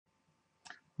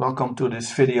Welcome to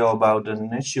this video about the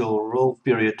natural roll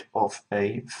period of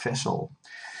a vessel.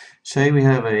 Say we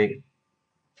have a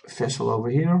vessel over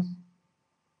here.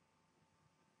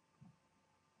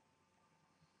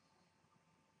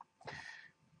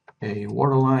 A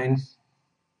waterline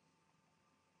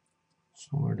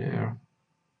somewhere there.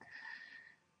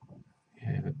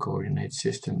 We have a coordinate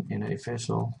system in a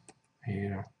vessel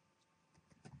here.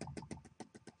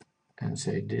 And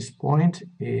say this point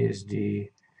is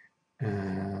the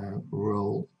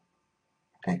roll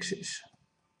axis.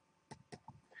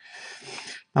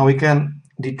 Now we can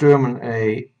determine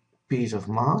a piece of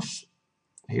mass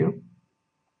here,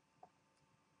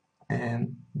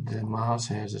 and the mass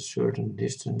has a certain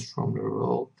distance from the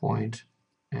roll point,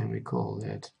 and we call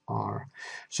that r.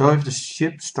 So if the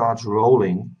ship starts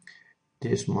rolling,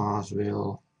 this mass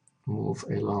will move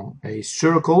along a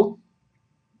circle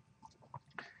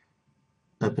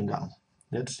up and down.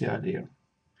 That's the idea.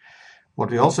 What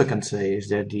we also can say is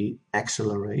that the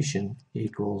acceleration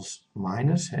equals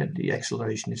minus, and the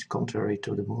acceleration is contrary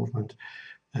to the movement,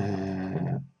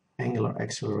 angular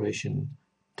acceleration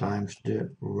times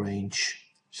the range.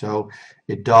 So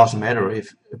it doesn't matter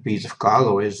if a piece of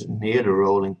cargo is near the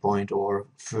rolling point or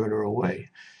further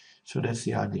away. So that's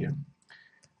the idea.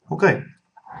 Okay.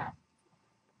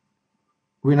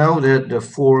 We know that the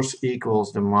force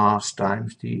equals the mass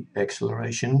times the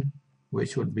acceleration,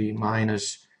 which would be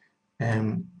minus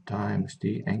m times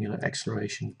the angular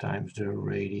acceleration times the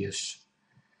radius.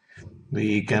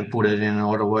 We can put it in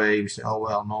another way. We say, oh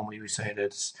well, normally we say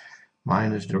that's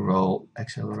minus the roll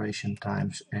acceleration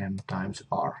times m times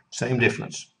r. Same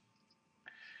difference.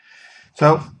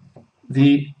 So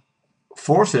the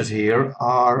forces here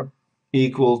are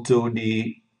equal to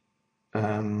the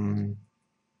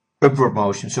upward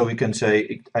motion. So we can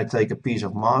say I take a piece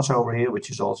of mass over here,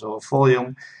 which is also a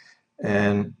volume,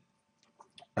 and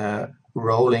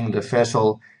rolling the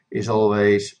vessel is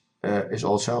always is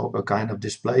also a kind of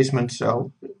displacement.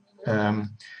 So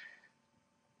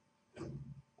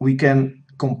we can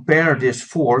compare this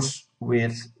force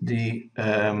with the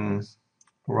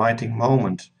writing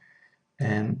moment,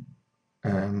 and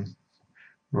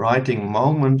writing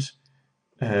moment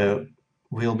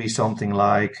will be something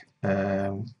like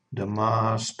the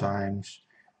mass times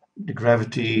the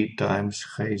gravity times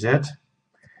Gz.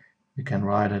 We can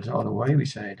write it the other way. We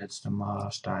say that's the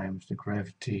mass times the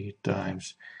gravity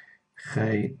times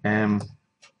Gm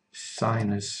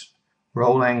sinus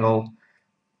roll angle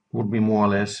would be more or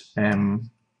less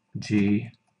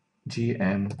mg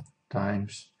Gm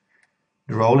times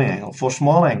the rolling angle for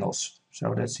small angles.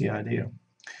 So that's the idea.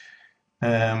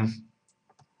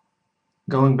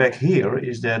 Going back here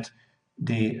is that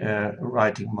the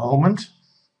writing moment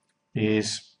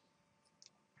is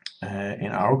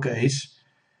in our case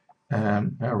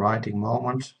a writing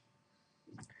moment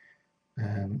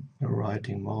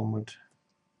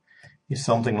is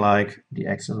something like the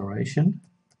acceleration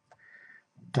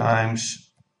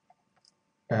times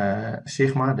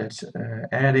sigma, that's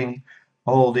adding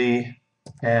all the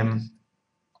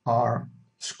r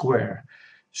square.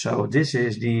 So this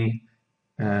is the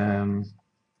I,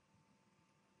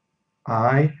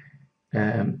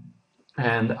 and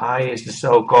I is the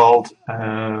so-called,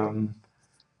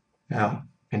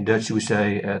 in Dutch we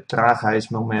say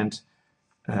traagheidsmoment.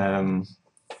 I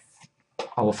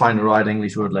will find the right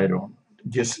English word later on.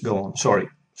 Just go on. Sorry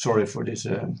for this.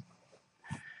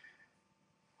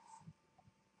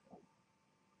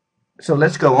 So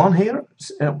let's go on here.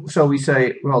 So we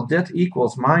say, well, that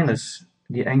equals minus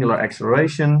the angular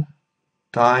acceleration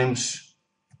times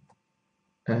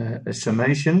a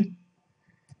summation.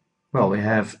 Well, we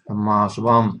have a mass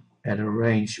 1 at a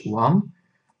range 1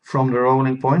 from the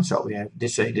rolling point. So we have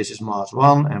this, say this is mass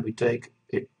 1, and we take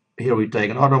it here, we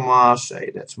take another mass,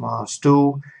 say that's mass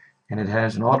 2, and it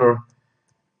has another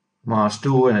mass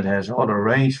 2, and it has another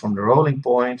range from the rolling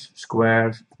point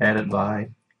squared added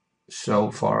by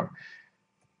so far.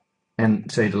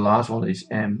 And say the last one is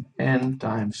mn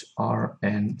times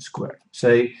rn squared.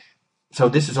 Say, so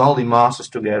this is all the masses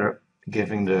together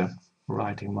giving the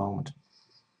writing moment.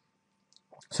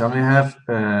 So we have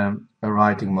a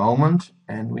writing moment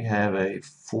and we have a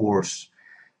force.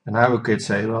 And now we could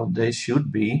say, well, they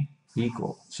should be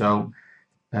equal. So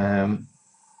we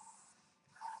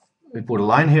put a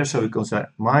line here, so we can say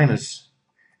minus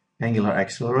angular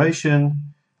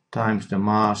acceleration times the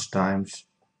mass times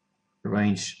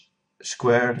range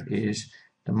squared is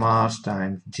the mass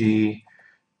times g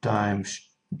times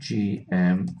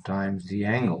gm times the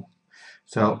angle.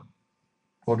 So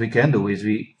what we can do is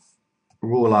we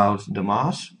rule out the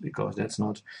mass because that's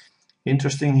not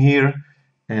interesting here,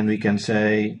 and we can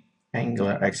say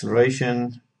angular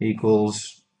acceleration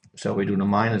equals So we do the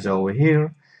minus over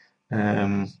here.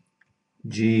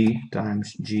 G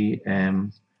times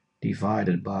gm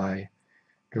divided by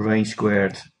the range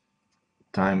squared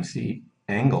times the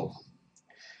angle.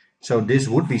 So this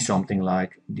would be something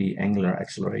like the angular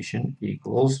acceleration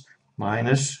equals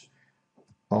minus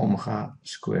omega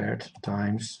squared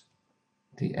times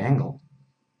the angle.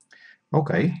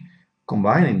 Okay,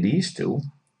 combining these two,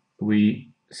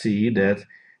 we see that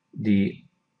the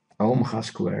omega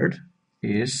squared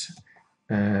is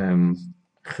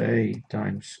g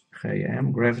times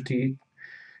gm, gravity,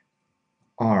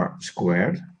 r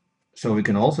squared. So we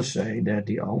can also say that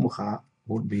the omega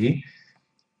would be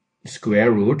the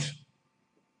square root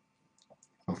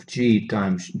of g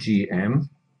times gm,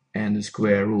 and the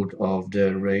square root of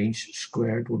the range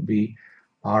squared would be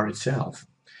r itself.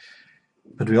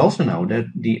 But we also know that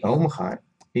the omega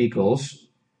equals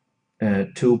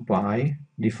 2 pi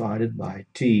divided by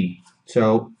t.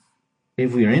 So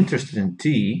if we are interested in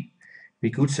t, we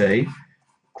could say,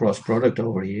 cross product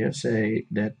over here, say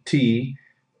that t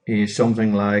is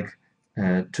something like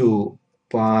 2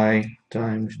 pi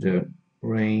times the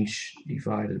range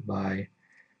divided by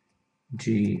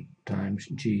g times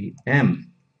gm,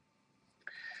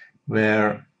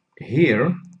 where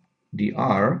here the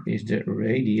r is the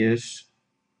radius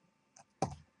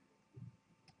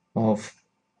of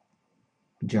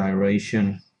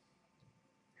gyration.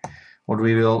 What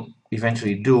we will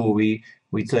eventually do, we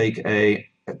take a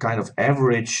kind of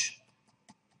average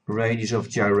radius of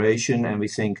gyration, and we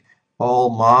think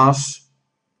all mass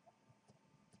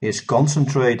is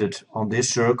concentrated on this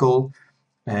circle,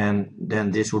 and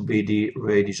then this would be the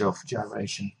radius of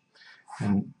gyration.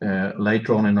 And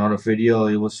later on in another video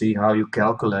you will see how you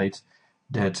calculate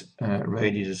that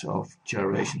radius of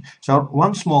gyration. So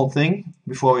one small thing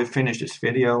before we finish this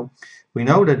video, we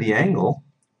know that the angle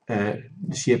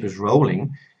the ship is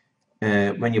rolling,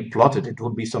 when you plot it, it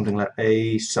would be something like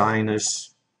a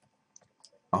sinus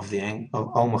of the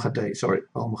of omega t,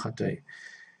 omega t.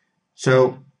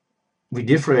 So we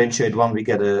differentiate one, we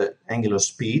get an angular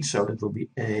speed, so that will be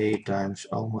a times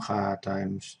omega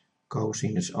times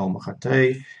cosinus omega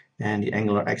t, and the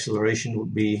angular acceleration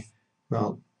would be,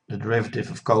 well, the derivative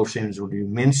of cosinus would be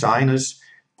min sinus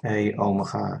a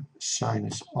omega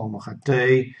sinus omega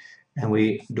t, and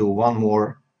we do one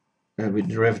more with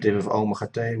derivative of omega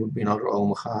t would be another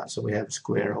omega, so we have a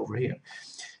square over here.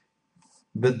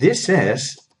 But this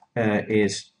says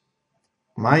is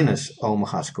minus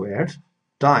omega squared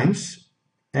times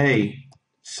a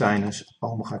sinus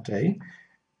omega t,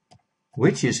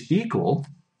 which is equal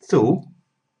to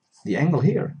the angle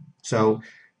here. So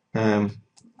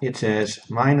it says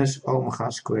minus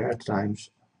omega squared times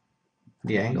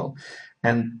the angle.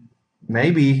 And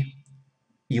maybe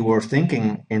you were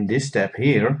thinking in this step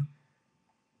here,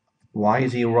 why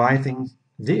is he writing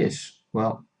this?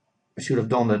 Well, I should have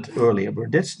done that earlier,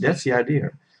 but that's the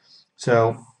idea.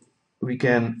 So we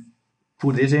can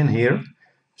put this in here.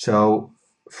 So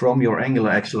from your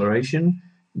angular acceleration,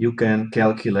 you can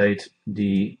calculate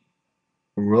the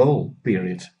roll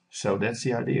period. So that's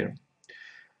the idea.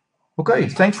 Okay,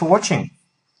 thanks for watching.